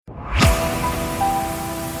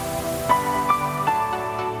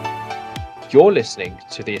You're listening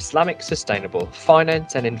to the Islamic Sustainable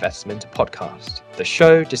Finance and Investment Podcast, the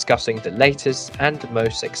show discussing the latest and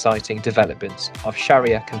most exciting developments of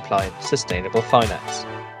Sharia-compliant sustainable finance.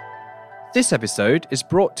 This episode is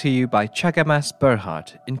brought to you by Chagamas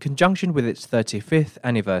Berhad in conjunction with its 35th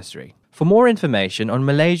anniversary. For more information on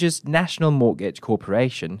Malaysia's National Mortgage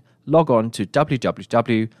Corporation, log on to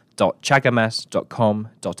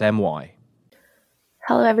www.chagamas.com.my.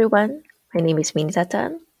 Hello everyone, my name is Minza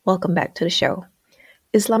Tan. Welcome back to the show.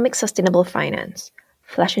 Islamic Sustainable Finance,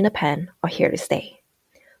 flash in the pan or here to stay.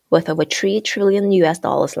 Worth over $3 trillion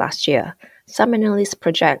last year, some analysts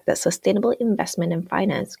project that sustainable investment and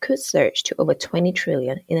finance could surge to over $20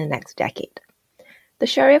 trillion in the next decade. The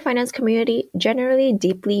Sharia finance community generally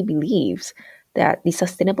deeply believes that the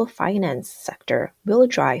sustainable finance sector will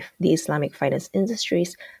drive the Islamic finance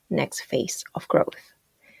industry's next phase of growth.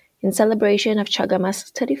 In celebration of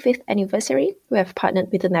Chagamas' 35th anniversary, we have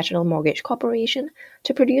partnered with the National Mortgage Corporation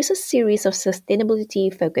to produce a series of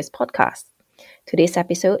sustainability-focused podcasts. Today's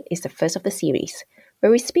episode is the first of the series,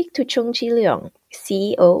 where we speak to Chung Chi Leong,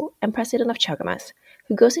 CEO and President of Chagamas,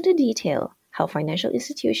 who goes into detail how financial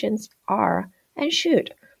institutions are and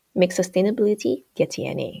should make sustainability their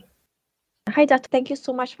DNA. Hi, Doctor. Thank you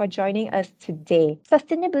so much for joining us today.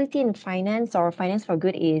 Sustainability in finance or finance for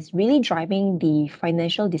good is really driving the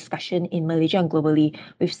financial discussion in Malaysia and globally.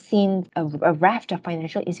 We've seen a raft of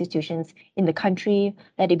financial institutions in the country,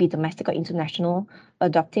 let it be domestic or international,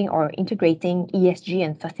 adopting or integrating ESG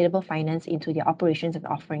and sustainable finance into their operations and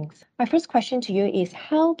offerings. My first question to you is,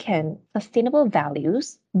 how can sustainable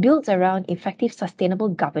values built around effective sustainable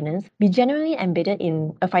governance be generally embedded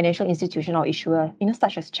in a financial institution or issuer,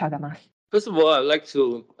 such as Chagamas? First of all, I'd like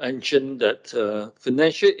to mention that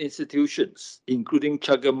financial institutions, including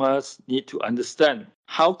Chagamas, need to understand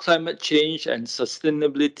how climate change and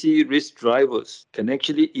sustainability risk drivers can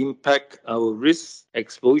actually impact our risk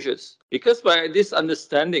exposures. Because by this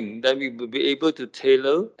understanding, then we will be able to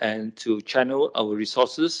tailor and to channel our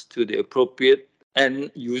resources to the appropriate end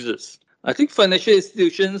users. I think financial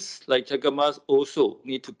institutions like Chagamas also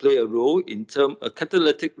need to play a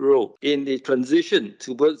catalytic role in the transition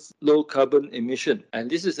towards low carbon emission.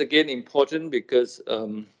 And this is again important because,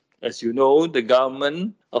 as you know, the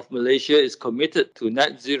government of Malaysia is committed to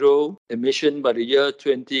net zero emission by the year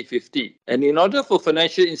 2050. And in order for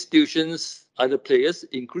financial institutions, other players,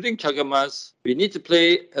 including Chagamas, we need to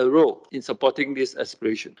play a role in supporting this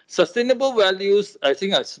aspiration. Sustainable values, I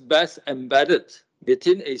think, are best embedded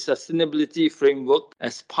within a sustainability framework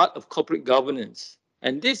as part of corporate governance.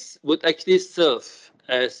 And this would actually serve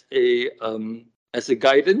as a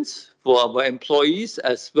guidance for our employees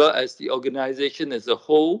as well as the organization as a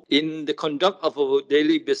whole in the conduct of our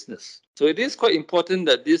daily business. So it is quite important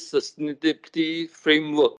that this sustainability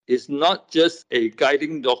framework is not just a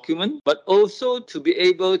guiding document, but also to be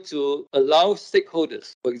able to allow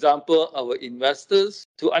stakeholders, for example, our investors,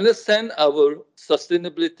 to understand our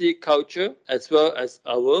sustainability culture as well as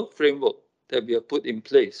our framework that we have put in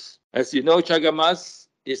place. As you know, Chagamas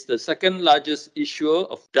is the second largest issuer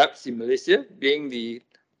of debts in Malaysia, being the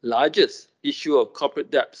largest issue of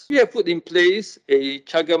corporate debts. We have put in place a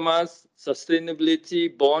Chagamas Sustainability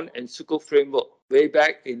Bond and Sukuk framework way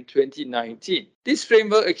back in 2019. This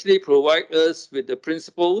framework actually provides us with the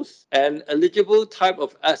principles and eligible type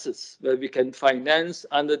of assets where we can finance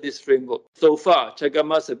under this framework. So far,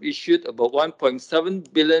 Chagamas have issued about 1.7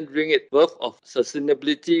 billion ringgit worth of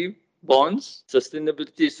sustainability bonds,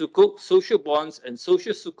 sustainability sukuk, social bonds, and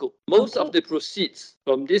social sukuk. Most of the proceeds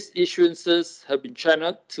from these issuances have been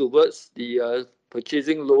channeled towards the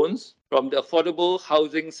purchasing loans from the affordable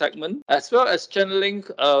housing segment, as well as channeling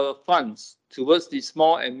funds towards the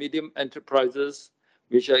small and medium enterprises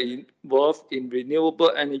which are involved in renewable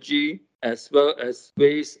energy as well as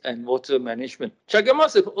waste and water management.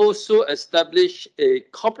 Chagamas have also established a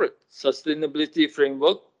corporate sustainability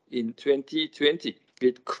framework in 2020.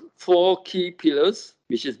 With 4 key pillars,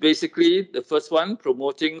 which is basically the first one,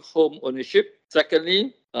 promoting home ownership.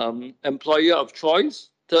 Secondly, employer of choice.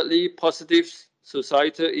 Thirdly, positive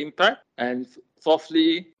societal impact. And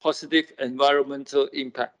fourthly, positive environmental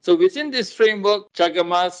impact. So within this framework,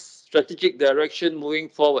 Chagamas' strategic direction moving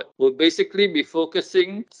forward will basically be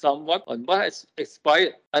focusing somewhat on what has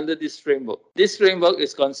expired under this framework. This framework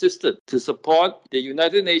is consistent to support the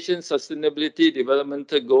United Nations Sustainability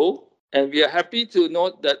Developmental Goal. And we are happy to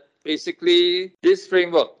note that basically this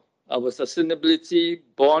framework, our Sustainability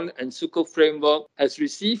Bond and Sukuk framework, has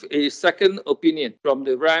received a second opinion from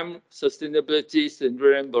the RAM Sustainability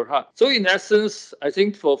Sdn Berhad. So in essence, I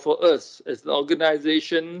think for us as an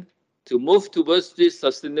organization, to move towards this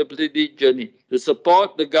sustainability journey, to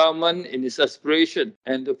support the government in its aspiration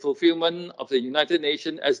and the fulfillment of the United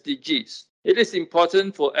Nations SDGs. It is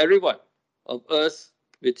important for everyone of us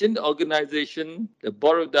within the organization, the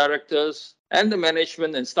board of directors, and the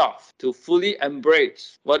management and staff to fully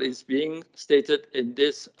embrace what is being stated in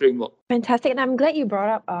this framework. Fantastic. And I'm glad you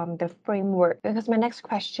brought up the framework, because my next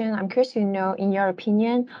question, I'm curious to know, in your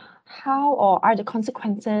opinion, how or are the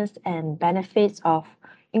consequences and benefits of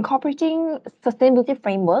incorporating sustainability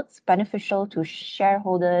frameworks beneficial to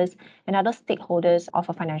shareholders and other stakeholders of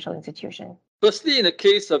a financial institution? Firstly, in the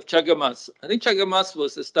case of Cagamas, I think Cagamas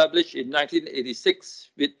was established in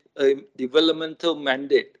 1986 with a developmental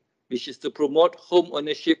mandate, which is to promote home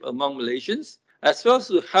ownership among Malaysians, as well as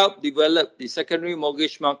to help develop the secondary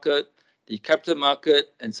mortgage market, the capital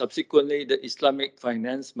market, and subsequently the Islamic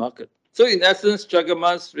finance market. So in essence,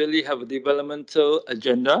 Cagamas really have a developmental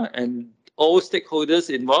agenda, and all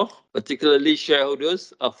stakeholders involved, particularly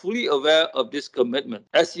shareholders, are fully aware of this commitment.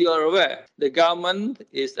 As you are aware, the government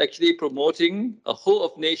is actually promoting a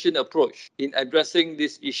whole-of-nation approach in addressing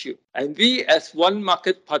this issue. And we, as one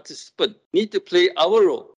market participant, need to play our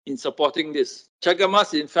role in supporting this.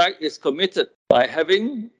 Cagamas, in fact, is committed by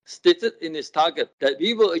having stated in its target that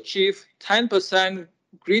we will achieve 10%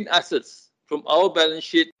 green assets from our balance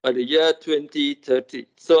sheet by the year 2030.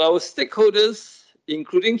 So our stakeholders,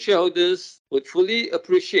 including shareholders, would fully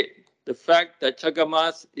appreciate the fact that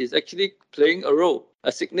Cagamas is actually playing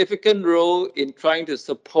a significant role in trying to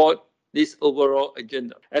support this overall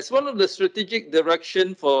agenda. As one of the strategic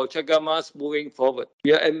direction for Cagamas moving forward,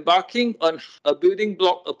 we are embarking on a building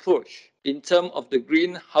block approach in terms of the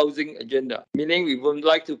green housing agenda, meaning we would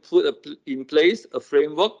like to put in place a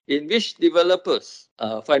framework in which developers,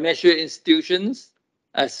 financial institutions,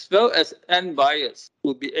 as well as end buyers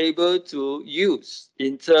will be able to use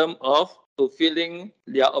in terms of fulfilling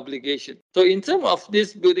their obligation. So in terms of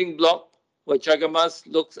this building block, what Cagamas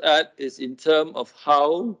looks at is in terms of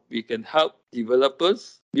how we can help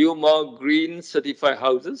developers build more green certified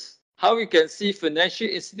houses, how we can see financial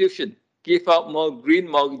institutions give out more green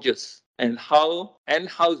mortgages, and how end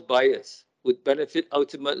house buyers would benefit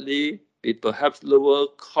ultimately with perhaps lower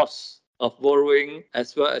costs of borrowing,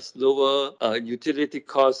 as well as lower utility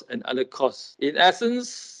costs and other costs. In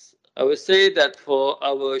essence, I would say that for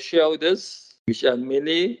our shareholders, which are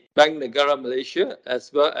mainly Bank Negara Malaysia,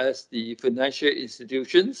 as well as the financial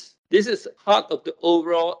institutions, this is part of the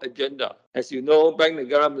overall agenda. As you know, Bank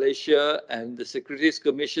Negara Malaysia and the Securities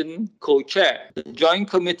Commission co-chair the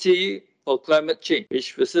Joint Committee for Climate Change,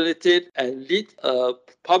 which facilitate and lead a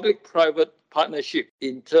public-private partnership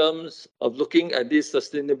in terms of looking at this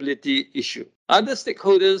sustainability issue. Other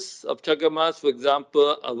stakeholders of Cagamas, for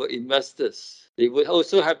example, our investors, they will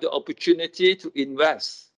also have the opportunity to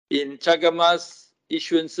invest in Cagamas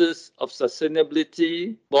issuances of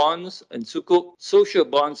sustainability bonds and sukuk, social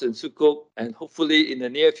bonds and sukuk, and hopefully in the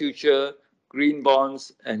near future, green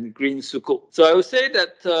bonds and green sukuk. So I would say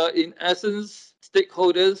that in essence,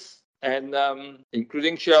 stakeholders and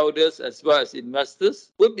including shareholders as well as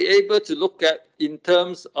investors will be able to look at in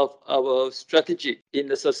terms of our strategy in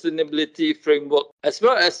the sustainability framework, as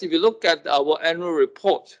well as if you look at our annual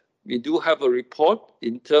report. We do have a report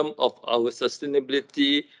in terms of our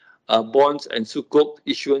sustainability bonds and sukuk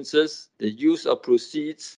issuances, the use of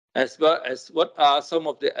proceeds, as well as what are some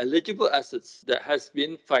of the eligible assets that has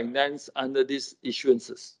been financed under these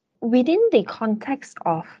issuances. Within the context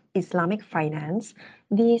of Islamic finance,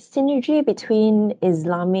 the synergy between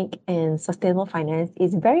Islamic and sustainable finance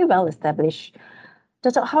is very well established.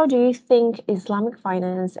 Dato', how do you think Islamic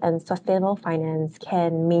finance and sustainable finance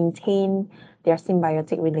can maintain their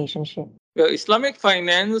symbiotic relationship? Well, Islamic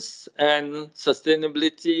finance and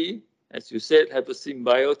sustainability, as you said, have a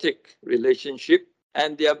symbiotic relationship,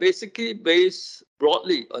 and they are basically based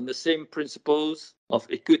broadly on the same principles of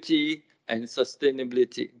equity and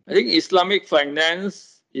sustainability. I think Islamic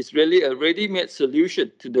finance is really a ready-made solution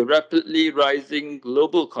to the rapidly rising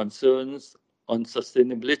global concerns on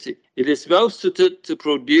sustainability. It is well suited to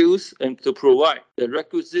produce and to provide the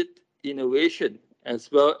requisite innovation as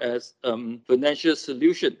well as financial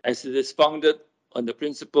solution, as it is founded on the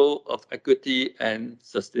principle of equity and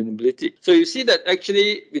sustainability. So you see that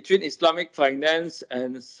actually between Islamic finance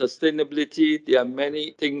and sustainability, there are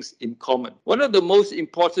many things in common. One of the most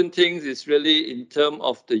important things is really in terms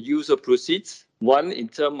of the use of proceeds. One, in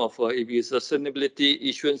terms of sustainability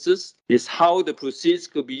issuances, is how the proceeds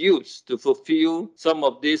could be used to fulfill some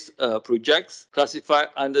of these projects classified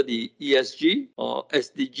under the ESG or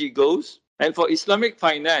SDG goals. And for Islamic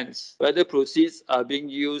finance, whether proceeds are being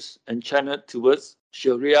used and channeled towards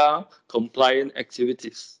Sharia-compliant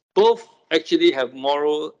activities. Both actually have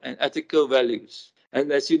moral and ethical values.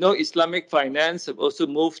 And as you know, Islamic finance have also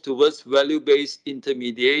moved towards value-based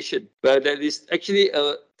intermediation, where there is actually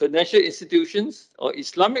a financial institutions or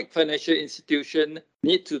Islamic financial institution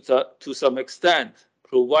need to some extent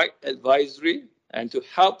provide advisory and to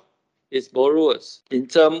help its borrowers in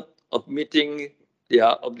terms of meeting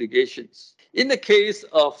their obligations. In the case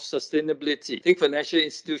of sustainability, I think financial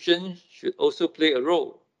institutions should also play a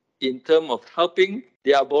role in terms of helping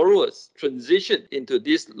their borrowers transition into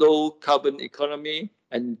this low carbon economy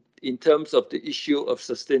and in terms of the issue of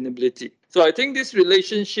sustainability. So I think this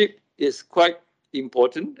relationship is quite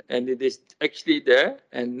important and it is actually there,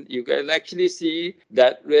 and you can actually see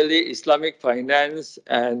that really Islamic finance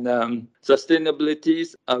and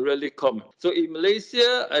sustainabilities are really common. So in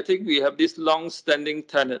Malaysia, I think we have this long-standing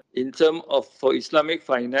tenet in terms of for Islamic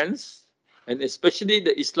finance and especially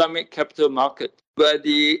the Islamic capital market, where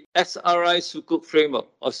the SRI Sukuk framework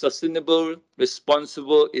or Sustainable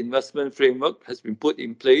Responsible Investment Framework has been put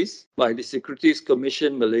in place by the Securities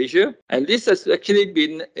Commission Malaysia. And this has actually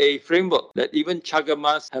been a framework that even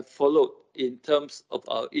Chagamas have followed in terms of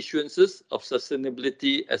our issuances of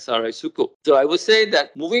sustainability SRI Sukuk. So I would say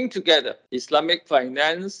that moving together, Islamic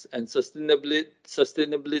finance and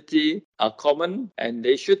sustainability are common, and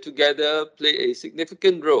they should together play a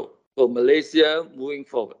significant role for Malaysia moving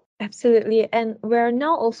forward. Absolutely. And we're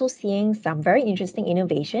now also seeing some very interesting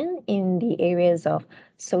innovation in the areas of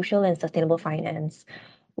social and sustainable finance.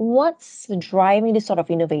 What's driving this sort of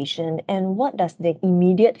innovation, and what does the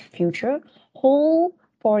immediate future hold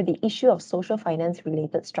for the issue of social finance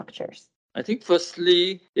related structures? I think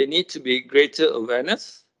firstly, there need to be greater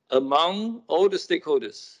awareness among all the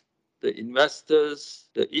stakeholders, the investors,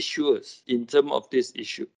 the issuers, in terms of this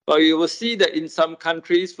issue. But you will see that in some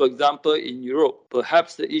countries, for example, in Europe,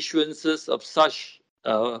 perhaps the issuances of such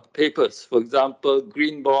papers, for example,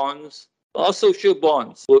 green bonds or social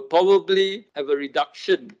bonds, would probably have a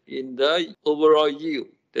reduction in the overall yield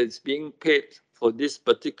that is being paid for these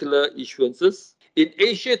particular issuances. In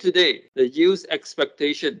Asia today, the yield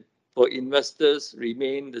expectation for investors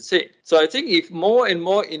remain the same. So I think if more and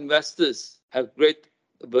more investors have great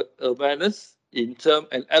awareness in terms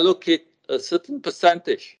and allocate a certain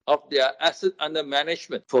percentage of their asset under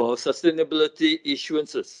management for sustainability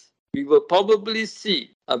issuances, we will probably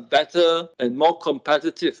see a better and more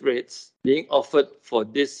competitive rates being offered for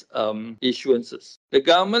these issuances. The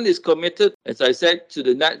government is committed, as I said, to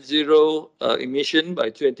the net zero emission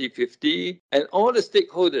by 2050, and all the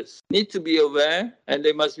stakeholders need to be aware, and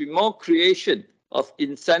there must be more creation of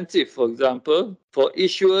incentive, for example, for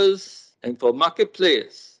issuers and for market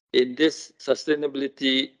players in this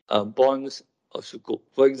sustainability bonds or sukuk.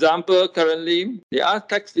 For example, currently, there are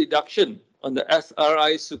tax deduction on the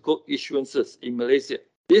SRI sukuk issuances in Malaysia.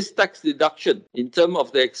 This tax deduction in terms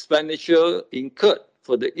of the expenditure incurred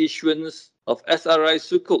for the issuance of SRI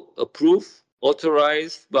sukuk approved,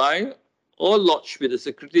 authorized by or lodged with the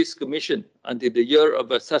Securities Commission until the year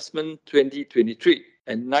of assessment 2023.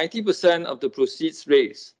 And 90% of the proceeds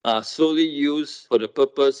raised are solely used for the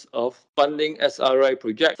purpose of funding SRI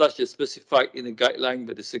projects, such as specified in the guideline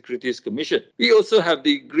by the Securities Commission. We also have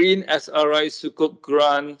the Green SRI Sukuk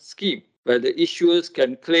Grant Scheme, where the issuers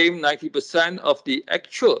can claim 90% of the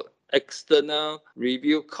actual external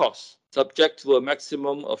review costs, subject to a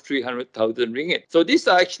maximum of 300,000 ringgit. So these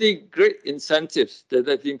are actually great incentives that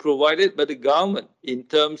have been provided by the government in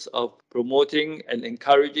terms of promoting and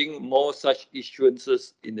encouraging more such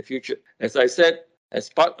issuances in the future. As I said, as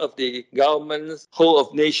part of the government's whole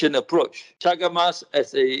of nation approach, Chagamas,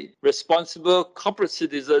 as a responsible corporate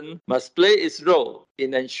citizen, must play its role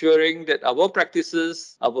in ensuring that our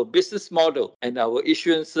practices, our business model, and our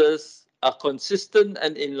issuances are consistent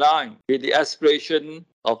and in line with the aspiration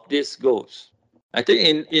of these goals. I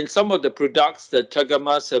think in some of the products that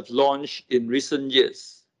Chagamas have launched in recent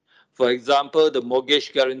years, for example, the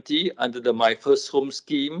mortgage guarantee under the My First Home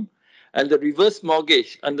scheme and the reverse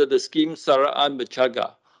mortgage under the scheme Saraan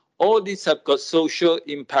Bercaga, all these have got social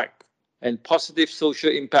impact and positive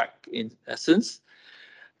social impact in essence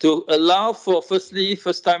to allow for firstly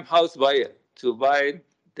first-time house buyer to buy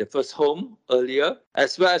their first home earlier,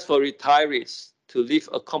 as well as for retirees to live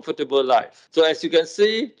a comfortable life. So as you can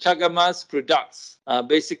see, Chagamas products are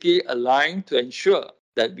basically aligned to ensure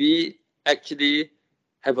that we actually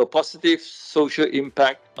have a positive social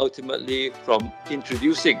impact ultimately from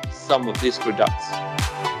introducing some of these products.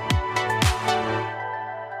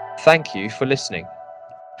 Thank you for listening.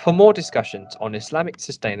 For more discussions on Islamic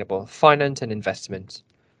sustainable finance and investment,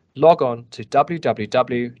 log on to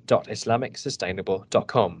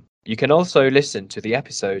www.islamicsustainable.com. You can also listen to the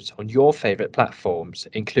episodes on your favorite platforms,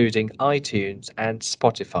 including iTunes and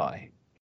Spotify.